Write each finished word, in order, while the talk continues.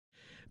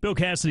Bill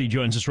Cassidy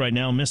joins us right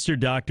now, Mr.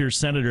 Dr.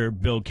 Senator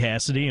Bill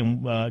Cassidy.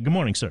 And good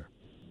morning, sir.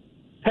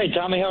 Hey,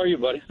 Tommy, how are you,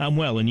 buddy? I'm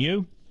well, and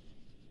you?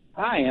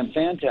 I am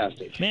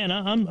fantastic. Man,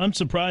 I'm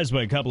surprised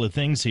by a couple of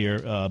things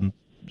here.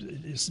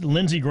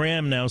 Lindsey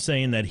Graham now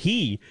saying that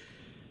he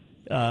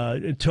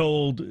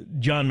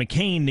told John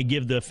McCain to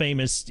give the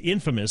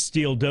infamous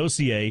Steele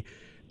dossier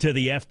to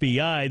the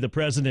FBI. The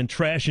president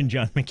trashing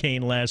John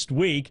McCain last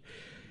week,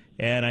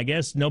 and I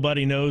guess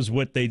nobody knows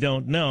what they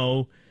don't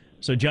know.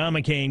 So John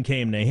McCain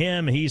came to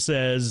him. He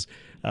says,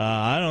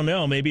 I don't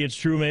know, maybe it's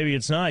true, maybe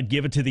it's not.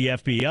 Give it to the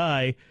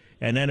FBI.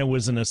 And then it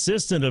was an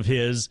assistant of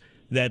his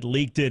that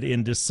leaked it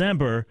in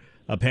December,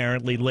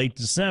 apparently late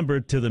December,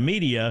 to the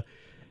media.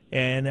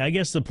 And I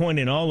guess the point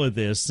in all of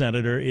this,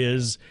 Senator,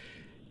 is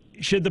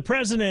should the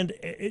president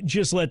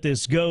just let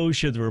this go?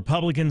 Should the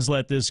Republicans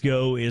let this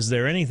go? Is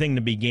there anything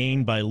to be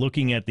gained by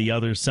looking at the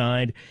other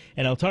side?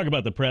 And I'll talk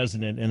about the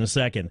president in a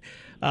second.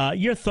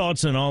 Your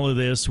thoughts on all of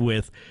this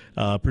with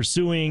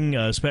pursuing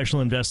a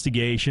special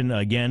investigation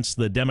against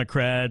the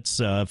Democrats,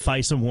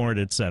 FISA warrant,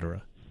 et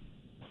cetera?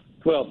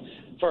 Well,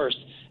 first,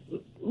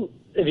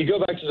 if you go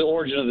back to the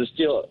origin of the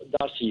Steele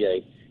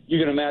dossier, you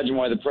can imagine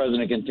why the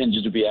president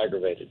continues to be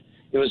aggravated.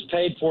 It was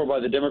paid for by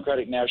the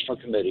Democratic National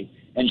Committee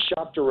and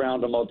shopped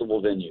around to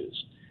multiple venues.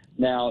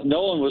 Now,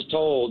 no one was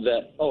told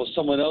that, oh,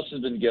 someone else has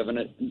been given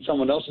it and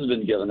someone else has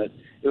been given it.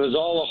 It was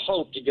all a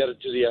hope to get it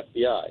to the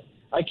FBI.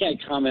 I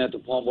can't comment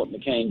upon what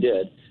McCain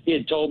did. He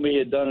had told me he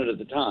had done it at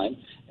the time,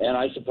 and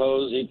I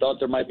suppose he thought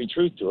there might be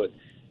truth to it.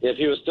 If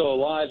he was still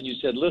alive and you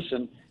said,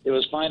 listen, it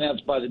was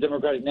financed by the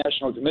Democratic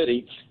National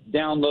Committee,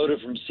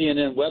 downloaded from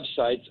CNN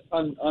websites,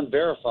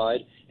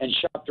 unverified, and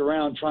shopped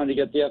around trying to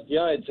get the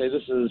FBI and say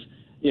this is,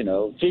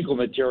 fecal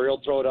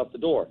material, throw it out the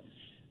door.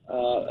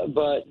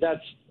 But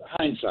that's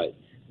hindsight.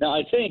 Now,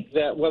 I think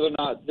that whether or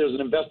not there's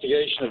an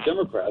investigation of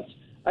Democrats,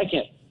 I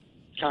can't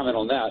comment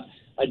on that.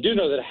 I do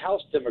know that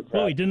House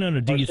Democrats... Oh, no.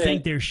 Do you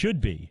think there should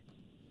be?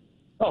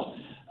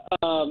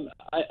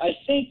 I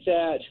think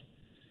that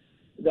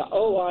the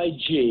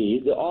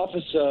OIG, the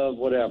Office of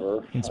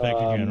whatever...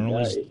 Inspector General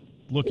is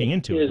looking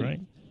into it, right?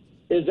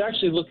 Is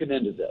actually looking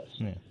into this.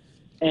 Yeah.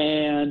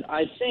 And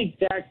I think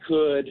that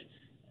could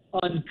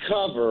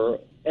uncover,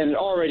 and it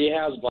already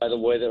has, by the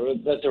way,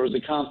 that there was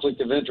a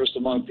conflict of interest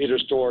among Peter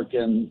Strzok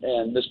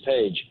and Ms.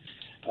 Page,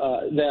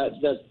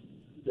 that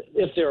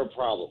if there are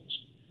problems.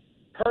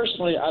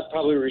 Personally, I'd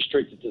probably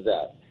restrict it to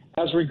that.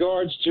 As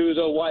regards to,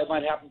 though, why it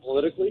might happen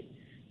politically,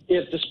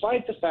 if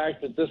despite the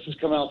fact that this has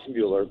come out from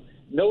Mueller,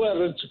 no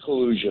evidence of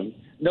collusion,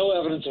 no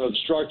evidence of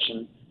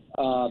obstruction,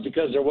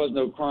 because there was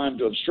no crime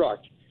to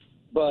obstruct,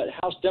 but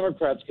House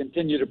Democrats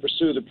continue to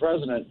pursue the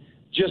president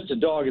just to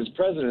dog his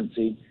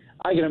presidency,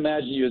 I can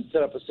imagine you would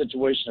set up a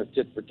situation of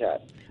tit for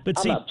tat. But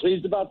I'm not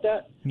pleased about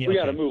that. Yeah, we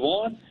got to move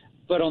on.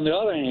 But on the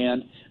other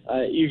hand,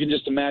 you can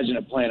just imagine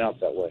it playing out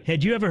that way.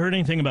 Had you ever heard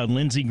anything about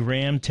Lindsey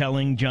Graham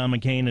telling John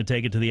McCain to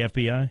take it to the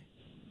FBI?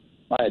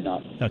 I had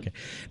not. Okay.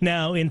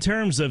 Now, in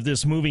terms of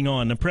this moving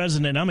on, the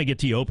president, I'm going to get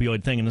to the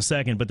opioid thing in a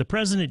second, but the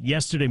president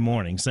yesterday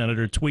morning,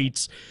 Senator,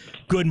 tweets,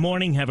 "Good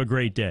morning, have a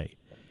great day."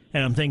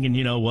 And I'm thinking,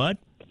 you know what?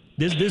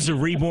 This is a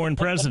reborn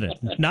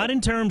president. Not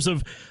in terms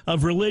of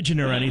religion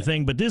or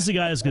anything, but this is a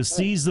guy who's going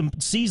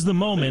to seize the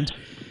moment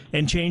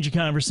and change the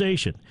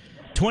conversation.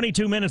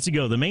 22 minutes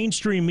ago, the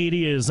mainstream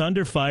media is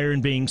under fire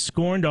and being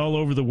scorned all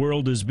over the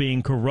world as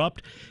being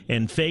corrupt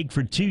and fake.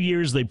 For 2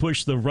 years, they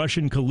pushed the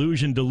Russian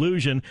collusion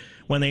delusion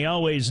when they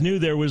always knew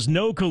there was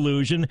no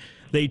collusion.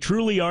 They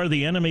truly are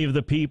the enemy of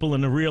the people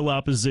and the real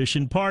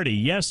opposition party.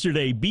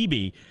 Yesterday,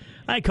 Bibi,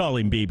 I call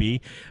him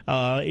Bibi,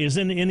 is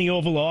in the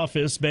Oval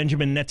Office,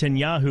 Benjamin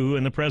Netanyahu,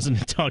 and the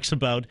president talks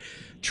about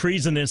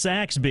treasonous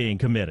acts being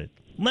committed.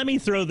 Let me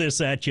throw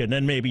this at you, and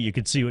then maybe you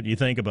could see what you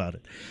think about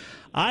it.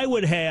 I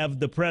would have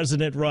the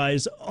president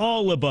rise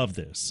all above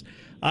this.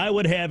 I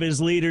would have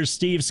his leader,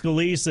 Steve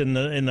Scalise, in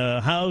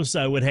the House.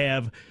 I would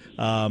have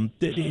Mitch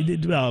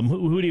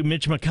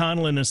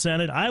McConnell in the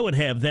Senate. I would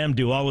have them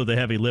do all of the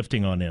heavy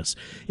lifting on this.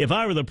 If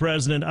I were the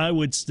president, I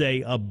would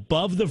stay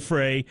above the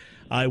fray.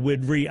 I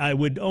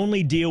would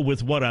only deal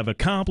with what I've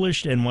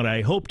accomplished and what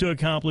I hope to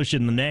accomplish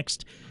in the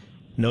next,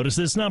 notice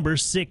this number,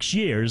 6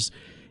 years.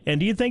 And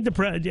do you think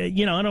I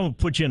don't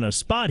put you in a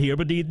spot here,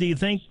 but do you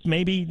think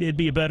maybe it'd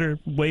be a better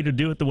way to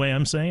do it the way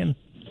I'm saying?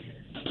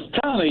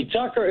 Tommy,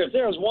 Tucker, if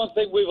there's one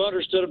thing we've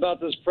understood about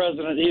this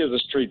president, he is a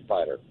street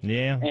fighter.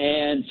 Yeah.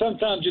 And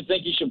sometimes you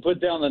think he should put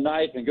down the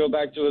knife and go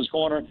back to his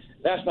corner.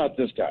 That's not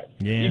this guy.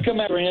 Yeah. You come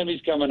after him,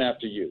 he's coming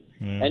after you.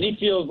 Yeah. And he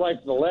feels like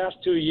for the last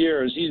 2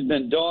 years he's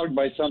been dogged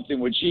by something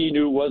which he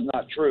knew was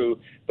not true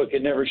but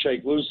could never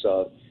shake loose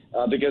of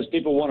because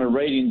people wanted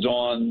ratings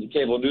on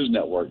cable news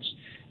networks.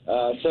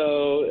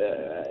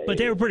 But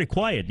they were pretty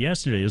quiet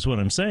yesterday, is what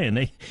I'm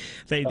saying.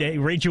 They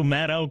Rachel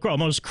Maddow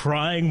almost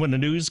crying when the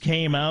news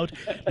came out.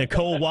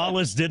 Nicole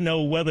Wallace didn't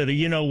know whether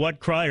to,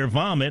 cry or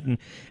vomit. And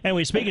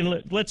anyway,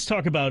 let's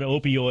talk about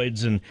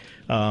opioids and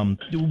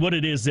what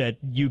it is that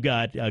you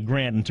got,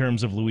 Grant, in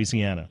terms of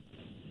Louisiana.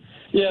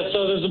 Yeah,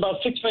 so there's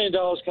about $6 million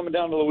coming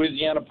down to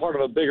Louisiana, part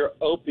of a bigger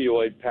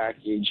opioid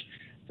package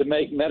to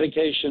make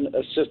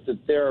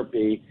medication-assisted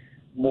therapy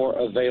more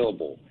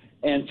available.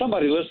 And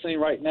somebody listening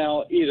right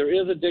now either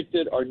is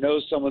addicted or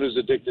knows someone who's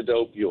addicted to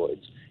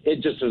opioids.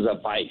 It just is a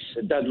vice.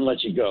 It doesn't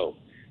let you go.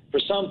 For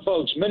some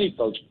folks, many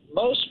folks,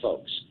 most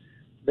folks,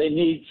 they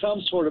need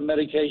some sort of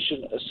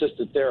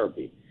medication-assisted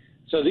therapy.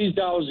 So these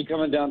dollars are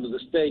coming down to the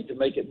state to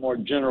make it more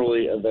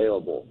generally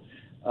available.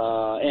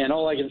 And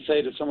all I can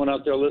say to someone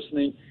out there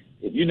listening,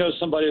 if you know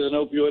somebody with an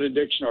opioid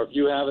addiction or if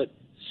you have it,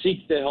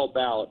 seek to help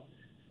out.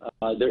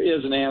 There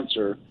is an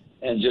answer,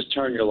 and just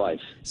turn your life.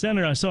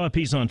 Senator, I saw a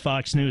piece on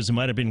Fox News, it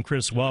might have been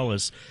Chris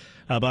Wallace,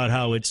 about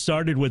how it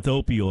started with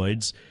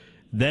opioids,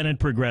 then it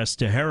progressed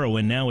to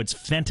heroin, now it's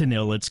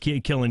fentanyl, it's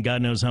killing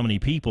God knows how many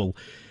people.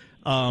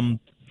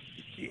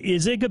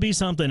 Is it going to be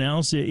something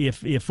else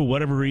if for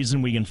whatever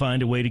reason we can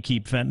find a way to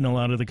keep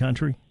fentanyl out of the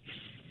country?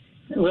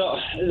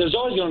 Well, there's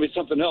always going to be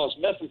something else.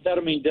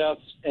 Methamphetamine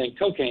deaths and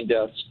cocaine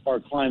deaths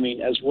are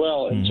climbing as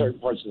well in certain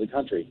parts of the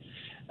country.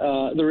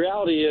 The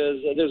reality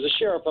is there's a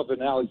sheriff up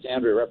in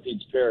Alexandria,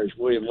 Rapides Parish,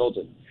 William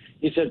Hilton.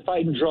 He said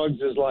fighting drugs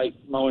is like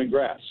mowing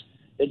grass.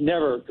 It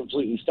never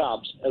completely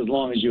stops as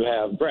long as you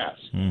have grass.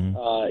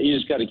 You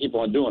just got to keep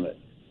on doing it.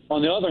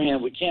 On the other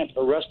hand, we can't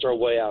arrest our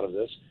way out of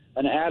this.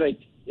 An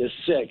addict is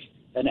sick.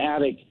 An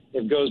addict,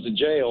 if goes to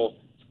jail,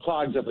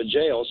 clogs up a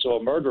jail, so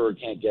a murderer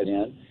can't get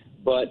in.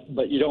 But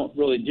you don't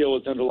really deal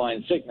with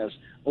underlying sickness.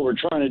 What we're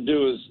trying to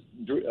do is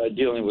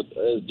deal with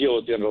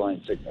the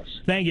underlying sickness.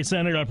 Thank you,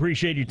 Senator. I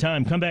appreciate your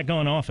time. Come back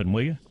on often,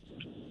 will you?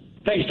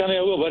 Thanks, Tommy.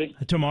 I will, buddy.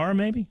 Tomorrow,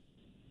 maybe?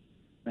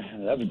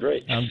 That'd be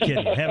great. I'm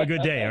kidding. Have a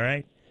good day, all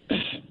right?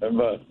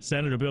 Bye.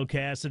 Senator Bill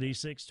Cassidy,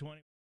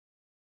 620.